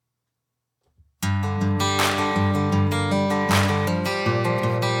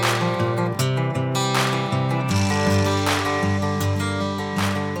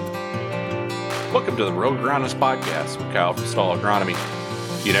to the Real Agronomist Podcast with Kyle from Stall Agronomy.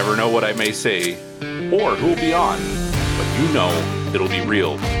 You never know what I may say or who will be on, but you know it'll be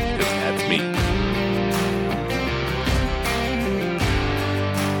real, because that's me.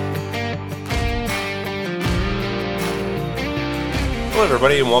 Hello,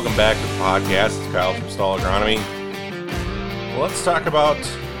 everybody, and welcome back to the podcast. It's Kyle from Stall Agronomy. Well, let's talk about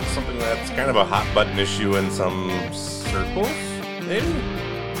something that's kind of a hot-button issue in some circles, maybe?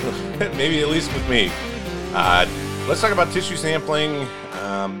 Maybe at least with me. Let's talk about tissue sampling,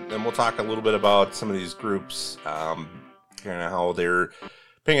 and we'll talk a little bit about some of these groups, kind of how they're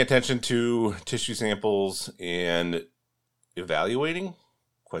paying attention to tissue samples and evaluating,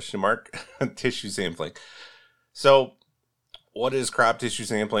 tissue sampling. So, what is crop tissue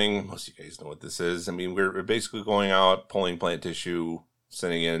sampling? Most of you guys know what this is. I mean, we're basically going out, pulling plant tissue,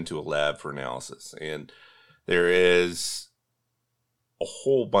 sending it into a lab for analysis. And there is a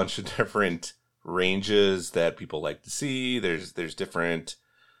whole bunch of different ranges that people like to see. There's different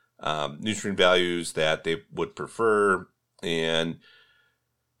nutrient values that they would prefer. And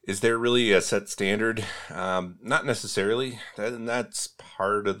is there really a set standard? Not necessarily. That's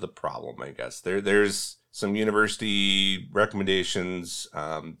part of the problem, I guess. There's some university recommendations.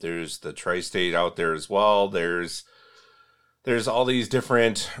 There's the tri-state out there as well. There's all these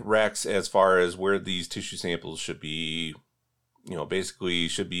different recs as far as where these tissue samples should be, basically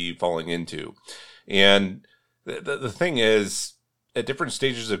should be falling into. And the thing is, at different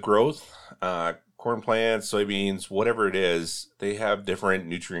stages of growth, corn plants, soybeans, whatever it is, they have different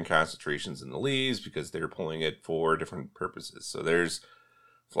nutrient concentrations in the leaves because they're pulling it for different purposes. So there's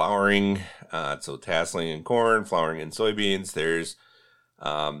flowering, so tasseling in corn, flowering in soybeans. There's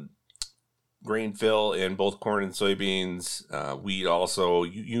grain fill in both corn and soybeans, wheat also,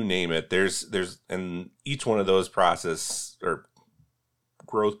 you name it. There's and each one of those process or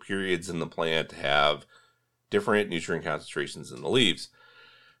growth periods in the plant have different nutrient concentrations in the leaves.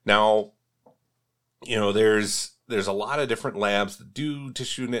 Now, there's a lot of different labs that do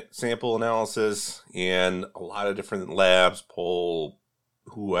tissue sample analysis, and a lot of different labs pull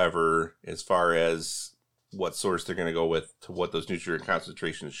whoever as far as what source they're going to go with to what those nutrient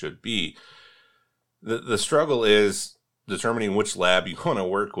concentrations should be. The struggle is determining which lab you want to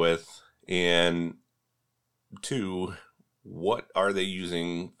work with, and two, what are they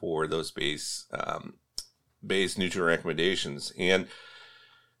using for those base nutrient recommendations. And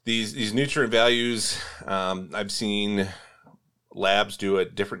these nutrient values, I've seen labs do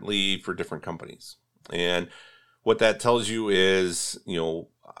it differently for different companies. And what that tells you is, I'm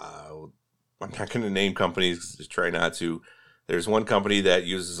not going to name companies, just try not to. There's one company that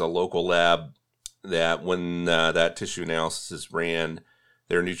uses a local lab that when that tissue analysis is ran,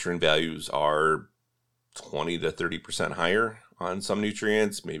 their nutrient values are 20 to 30% higher on some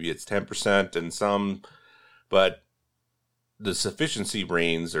nutrients. Maybe it's 10% in some, but the sufficiency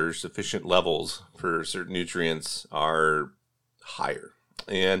range or sufficient levels for certain nutrients are higher.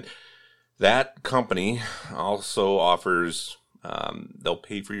 And that company also offers, they'll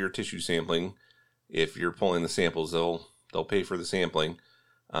pay for your tissue sampling. If you're pulling the samples, they'll pay for the sampling.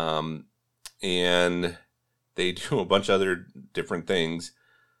 And they do a bunch of other different things.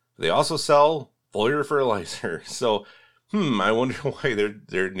 They also sell foliar fertilizer. So, I wonder why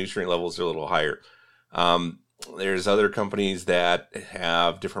their nutrient levels are a little higher. There's other companies that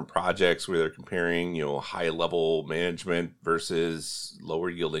have different projects where they're comparing, high level management versus lower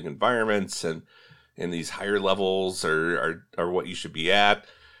yielding environments, and these higher levels are what you should be at.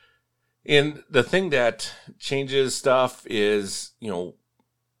 And the thing that changes stuff is,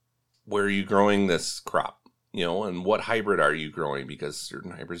 where are you growing this crop? And what hybrid are you growing? Because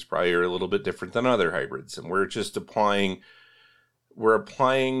certain hybrids probably are a little bit different than other hybrids. And we're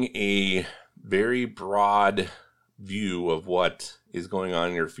applying a very broad view of what is going on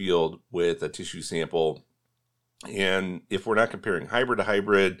in your field with a tissue sample. And if we're not comparing hybrid to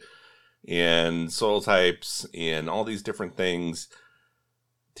hybrid and soil types and all these different things,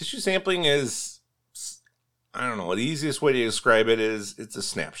 tissue sampling is, I don't know, the easiest way to describe it is it's a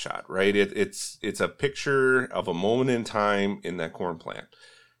snapshot, right? It's a picture of a moment in time in that corn plant.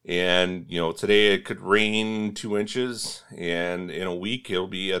 And, today it could rain 2 inches, and in a week it'll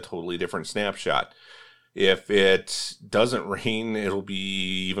be a totally different snapshot. If it doesn't rain, it'll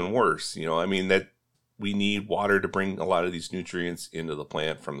be even worse. That we need water to bring a lot of these nutrients into the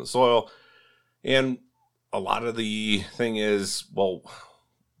plant from the soil. And a lot of the thing is, well,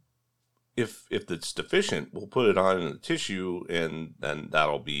 if it's deficient, we'll put it on in the tissue, and then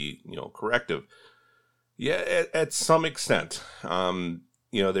that'll be, corrective. Yeah, at some extent.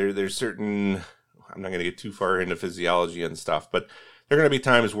 There's certain, I'm not going to get too far into physiology and stuff, but there are going to be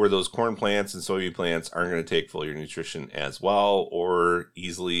times where those corn plants and soybean plants aren't going to take foliar nutrition as well or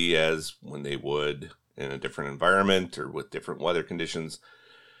easily as when they would in a different environment or with different weather conditions.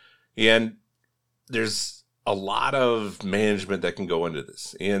 And there's a lot of management that can go into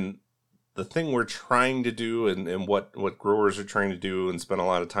this. And the thing we're trying to do and what growers are trying to do and spend a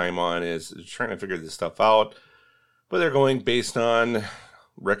lot of time on is trying to figure this stuff out. But they're going based on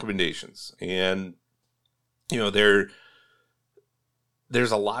recommendations. And,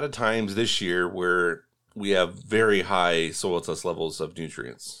 there's a lot of times this year where we have very high soil test levels of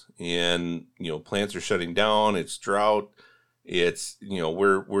nutrients. And, plants are shutting down. It's drought. It's,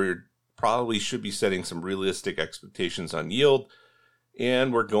 we're probably should be setting some realistic expectations on yield.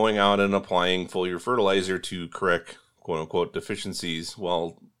 And we're going out and applying foliar fertilizer to correct, quote unquote, deficiencies.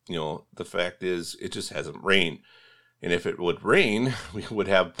 Well, the fact is it just hasn't rained. And if it would rain, we would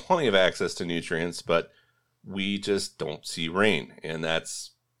have plenty of access to nutrients, but we just don't see rain. And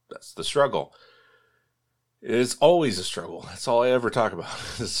that's the struggle. It's always a struggle. That's all I ever talk about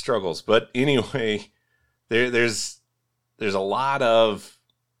is struggles. But anyway, there's a lot of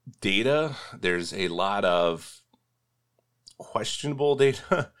data. There's a lot of questionable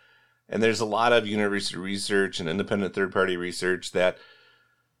data, and there's a lot of university research and independent third-party research that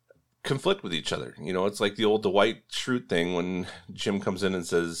conflict with each other. It's like the old Dwight Schrute thing when Jim comes in and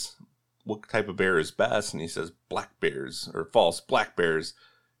says, what type of bear is best? And he says black bears or false black bears.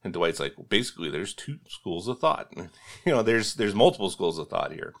 And Dwight's like, well, basically there's two schools of thought. There's multiple schools of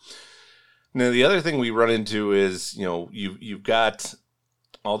thought here. Now, the other thing we run into is, you've got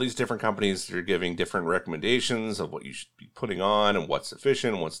all these different companies that are giving different recommendations of what you should be putting on and what's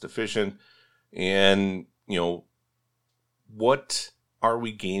sufficient, what's deficient. And, what are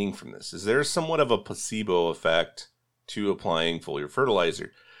we gaining from this? Is there somewhat of a placebo effect to applying foliar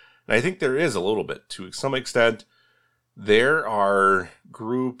fertilizer? And I think there is a little bit. To some extent, there are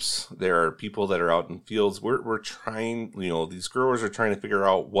groups, there are people that are out in fields. We're trying, these growers are trying to figure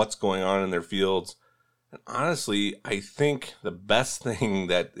out what's going on in their fields. And honestly, I think the best thing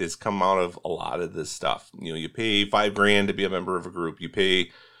that has come out of a lot of this stuff, you pay $5,000 to be a member of a group. You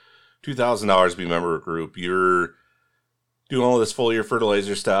pay $2,000 to be a member of a group. You're doing all this foliar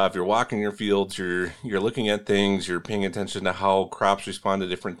fertilizer stuff. You're walking your fields. You're looking at things. You're paying attention to how crops respond to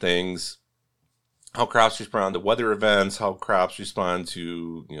different things, how crops respond to weather events, how crops respond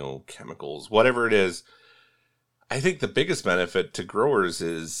to, chemicals, whatever it is. I think the biggest benefit to growers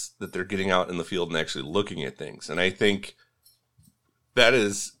is that they're getting out in the field and actually looking at things. And I think that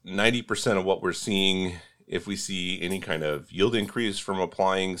is 90% of what we're seeing if we see any kind of yield increase from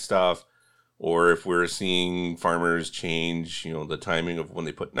applying stuff, or if we're seeing farmers change, the timing of when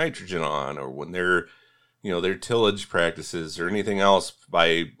they put nitrogen on, or when their tillage practices or anything else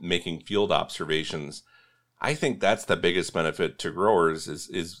by making field observations. I think that's the biggest benefit to growers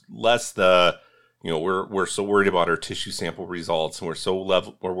is less the, we're so worried about our tissue sample results, and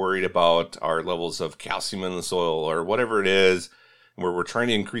we're worried about our levels of calcium in the soil or whatever it is, where we're trying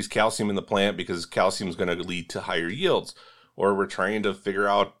to increase calcium in the plant because calcium is going to lead to higher yields. Or we're trying to figure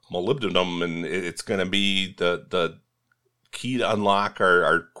out molybdenum, and it's going to be the key to unlock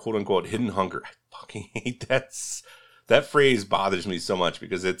our quote-unquote hidden hunger. I fucking hate that phrase bothers me so much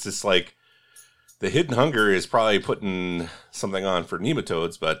because it's just like the hidden hunger is probably putting something on for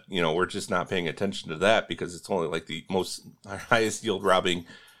nematodes, but, we're just not paying attention to that because it's only like the highest yield robbing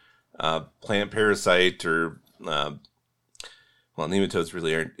plant parasite or, nematodes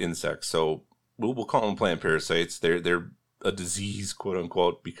really aren't insects, so we'll call them plant parasites. They're a disease, quote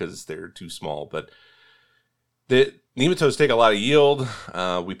unquote, because they're too small. But the nematodes take a lot of yield.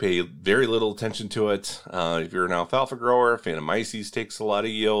 We pay very little attention to it. If you're an alfalfa grower, Phanomyces takes a lot of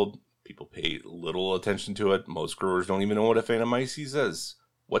yield. People pay little attention to it. Most growers don't even know what a Phanomyces is.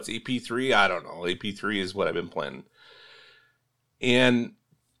 What's AP3? I don't know. AP3 is what I've been planting. And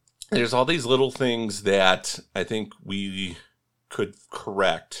there's all these little things that I think we could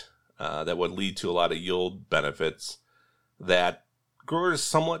correct that would lead to a lot of yield benefits that growers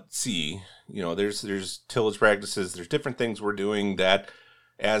somewhat see. There's tillage practices, there's different things we're doing that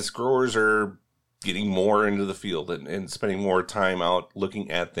as growers are getting more into the field and spending more time out looking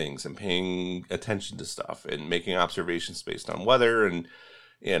at things and paying attention to stuff and making observations based on weather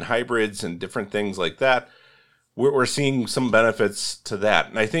and hybrids and different things like that, we're seeing some benefits to that.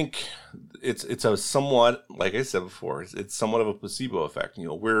 And I think it's a somewhat, like I said before, it's somewhat of a placebo effect.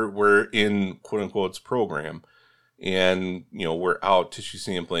 We're in quote unquote program. And, we're out tissue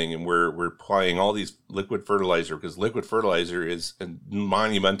sampling and we're applying all these liquid fertilizer because liquid fertilizer is a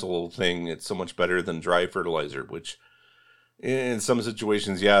monumental thing. It's so much better than dry fertilizer, which In some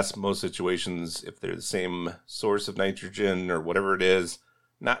situations, yes. Most situations, if they're the same source of nitrogen or whatever it is,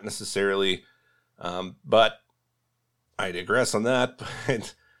 not necessarily. But I digress on that.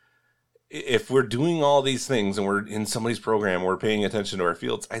 But if we're doing all these things and we're in somebody's program, we're paying attention to our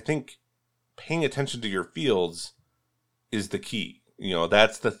fields, I think paying attention to your fields is the key.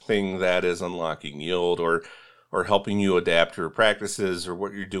 That's the thing that is unlocking yield or helping you adapt to your practices or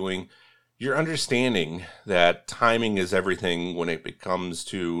what you're doing. You're understanding that timing is everything when it comes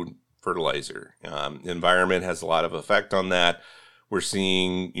to fertilizer. Environment has a lot of effect on that. We're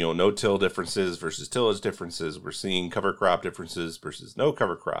seeing, no-till differences versus tillage differences. We're seeing cover crop differences versus no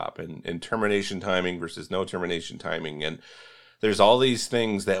cover crop, and termination timing versus no termination timing. And there's all these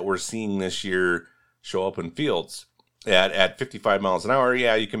things that we're seeing this year show up in fields. At 55 miles an hour,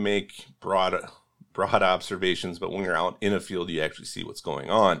 yeah, you can make broad observations, but when you're out in a field, you actually see what's going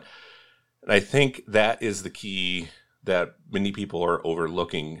on. And I think that is the key that many people are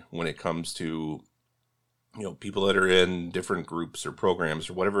overlooking when it comes to, people that are in different groups or programs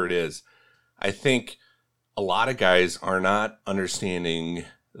or whatever it is. I think a lot of guys are not understanding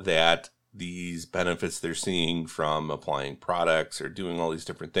that these benefits they're seeing from applying products or doing all these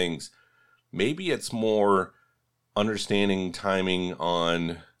different things. Maybe it's more understanding timing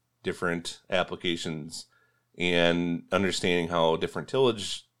on different applications and understanding how different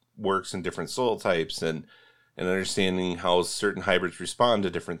tillage works in different soil types and understanding how certain hybrids respond to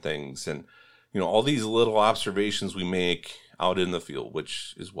different things. And, all these little observations we make out in the field,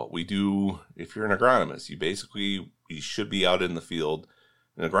 which is what we do if you're an agronomist. You should be out in the field.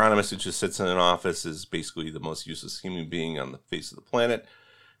 An agronomist who just sits in an office is basically the most useless human being on the face of the planet.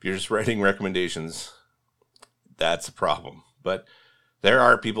 If you're just writing recommendations, that's a problem. But there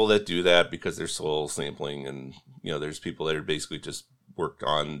are people that do that because they're soil sampling, and there's people that are basically just worked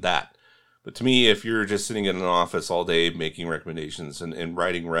on that. But to me, if you're just sitting in an office all day making recommendations and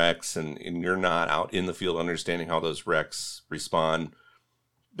writing recs and you're not out in the field understanding how those recs respond,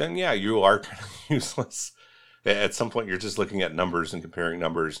 then yeah, you are kind of useless. At some point, you're just looking at numbers and comparing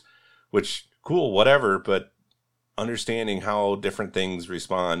numbers, which, cool, whatever, but understanding how different things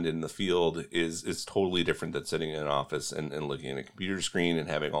respond in the field is totally different than sitting in an office and looking at a computer screen and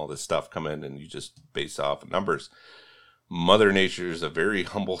having all this stuff come in and you just base off of numbers. Mother Nature is a very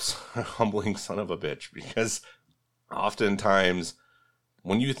humbling son of a bitch, because oftentimes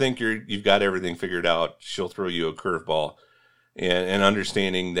when you think you've got everything figured out, she'll throw you a curveball. And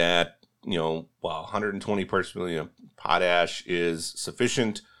understanding that, 120 parts per million of potash is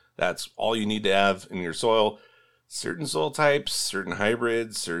sufficient. That's all you need to have in your soil. Certain soil types, certain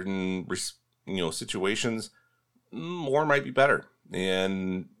hybrids, certain, situations, more might be better.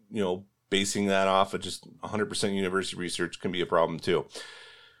 And, basing that off of just 100% university research can be a problem too.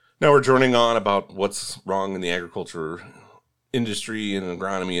 Now we're joining on about what's wrong in the agriculture industry and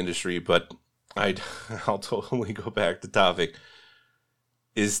agronomy industry, but I'll totally go back to topic.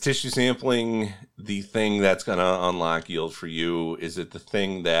 Is tissue sampling the thing that's going to unlock yield for you? Is it the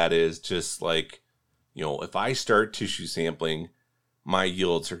thing that is just like, if I start tissue sampling, my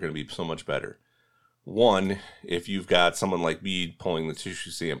yields are going to be so much better? One, if you've got someone like me pulling the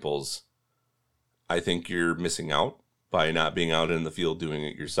tissue samples, I think you're missing out by not being out in the field doing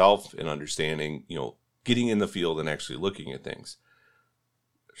it yourself and understanding, getting in the field and actually looking at things.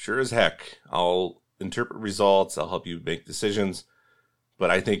 Sure as heck, I'll interpret results, I'll help you make decisions,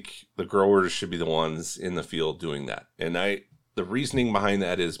 but I think the growers should be the ones in the field doing that. And the reasoning behind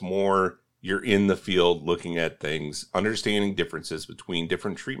that is more you're in the field looking at things, understanding differences between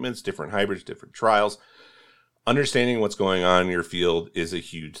different treatments, different hybrids, different trials. Understanding what's going on in your field is a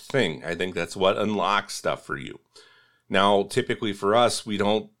huge thing. I think that's what unlocks stuff for you. Now, typically for us, we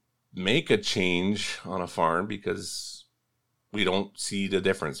don't make a change on a farm because we don't see the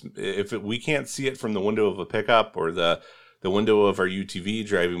difference. We can't see it from the window of a pickup or the window of our UTV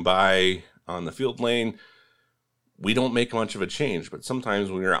driving by on the field lane, we don't make much of a change. But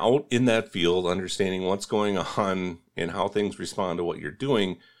sometimes when you're out in that field, understanding what's going on and how things respond to what you're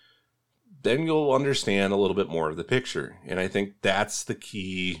doing, then you'll understand a little bit more of the picture. And I think that's the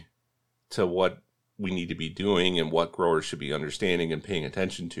key to what we need to be doing and what growers should be understanding and paying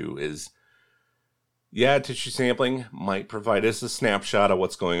attention to is, yeah, tissue sampling might provide us a snapshot of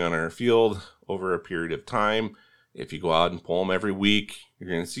what's going on in our field over a period of time. If you go out and pull them every week, you're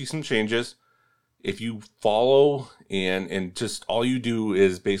going to see some changes. If you follow and just all you do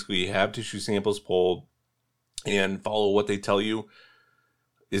is basically have tissue samples pulled and follow what they tell you,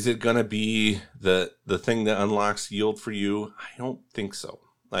 is it going to be the thing that unlocks yield for you? I don't think so.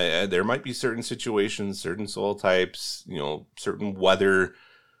 There might be certain situations, certain soil types, certain weather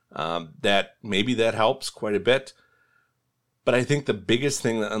that maybe that helps quite a bit. But I think the biggest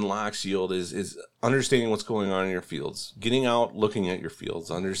thing that unlocks yield is understanding what's going on in your fields, getting out, looking at your fields,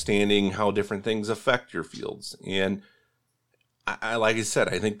 understanding how different things affect your fields. And I like I said,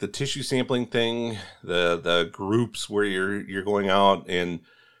 I think the tissue sampling thing, the groups where you're going out and,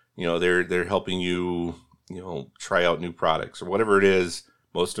 they're helping you, try out new products or whatever it is.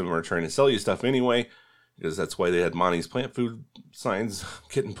 Most of them are trying to sell you stuff anyway, because that's why they had Monty's plant food signs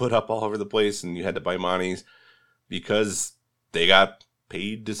getting put up all over the place, and you had to buy Monty's because they got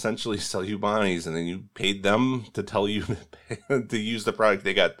paid to essentially sell you Bonnie's, and then you paid them to tell you to use the product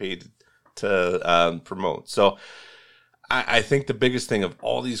they got paid to promote. So I think the biggest thing of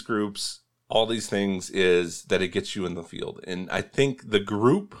all these groups, all these things, is that it gets you in the field. And I think the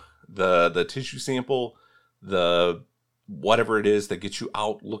group, the tissue sample, the whatever it is that gets you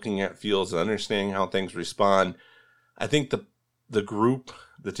out looking at fields and understanding how things respond, I think the group,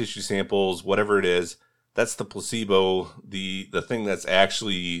 the tissue samples, whatever it is, that's the placebo, the thing that's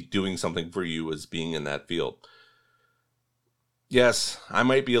actually doing something for you is being in that field. Yes, I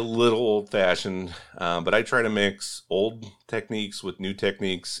might be a little old-fashioned, but I try to mix old techniques with new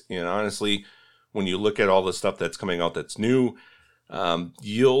techniques. And honestly, when you look at all the stuff that's coming out that's new,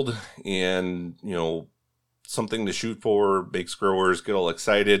 yield and, something to shoot for makes growers get all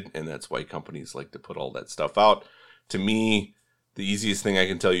excited, and that's why companies like to put all that stuff out. To me, the easiest thing I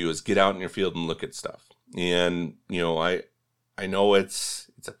can tell you is get out in your field and look at stuff. And, I know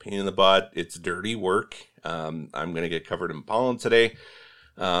it's a pain in the butt. It's dirty work. I'm going to get covered in pollen today,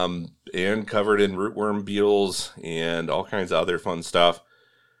 and covered in rootworm beetles and all kinds of other fun stuff.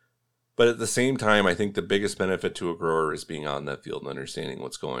 But at the same time, I think the biggest benefit to a grower is being out in that field and understanding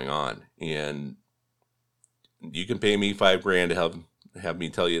what's going on. And you can pay me $5,000 to have me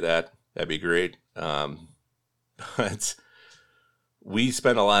tell you that. That'd be great. But we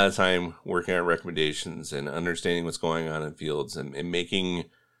spend a lot of time working on recommendations and understanding what's going on in fields and making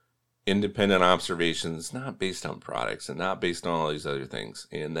independent observations, not based on products and not based on all these other things.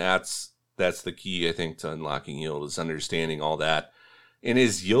 And that's the key, I think, to unlocking yield, is understanding all that. And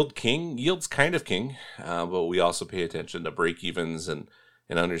is yield king? Yield's kind of king, but we also pay attention to break-evens and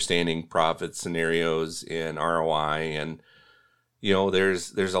understanding profit scenarios and ROI. And,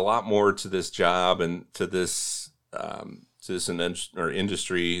 there's a lot more to this job and to this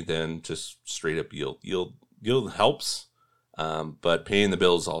industry than just straight up yield. Yield helps, but paying the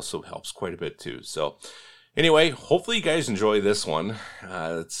bills also helps quite a bit too. So anyway, hopefully you guys enjoy this one.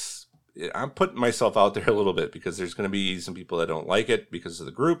 I'm putting myself out there a little bit because there's going to be some people that don't like it because of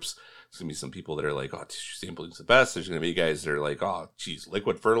the groups. There's going to be some people that are like, oh, tissue sampling is the best. There's going to be guys that are like, oh, geez,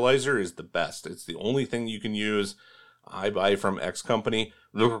 liquid fertilizer is the best. It's the only thing you can use. I buy from X company,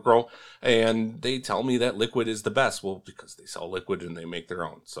 and they tell me that liquid is the best. Well, because they sell liquid and they make their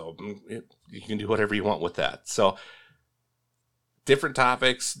own. So you can do whatever you want with that. So different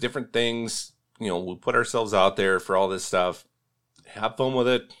topics, different things. We'll put ourselves out there for all this stuff. Have fun with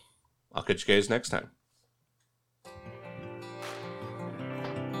it. I'll catch you guys next time.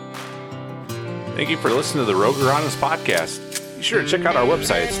 Thank you for listening to the Rogue Agronomist Podcast. Be sure to check out our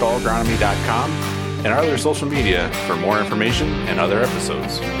website, stallagronomy.com, and our other social media for more information and other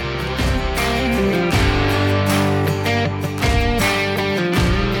episodes.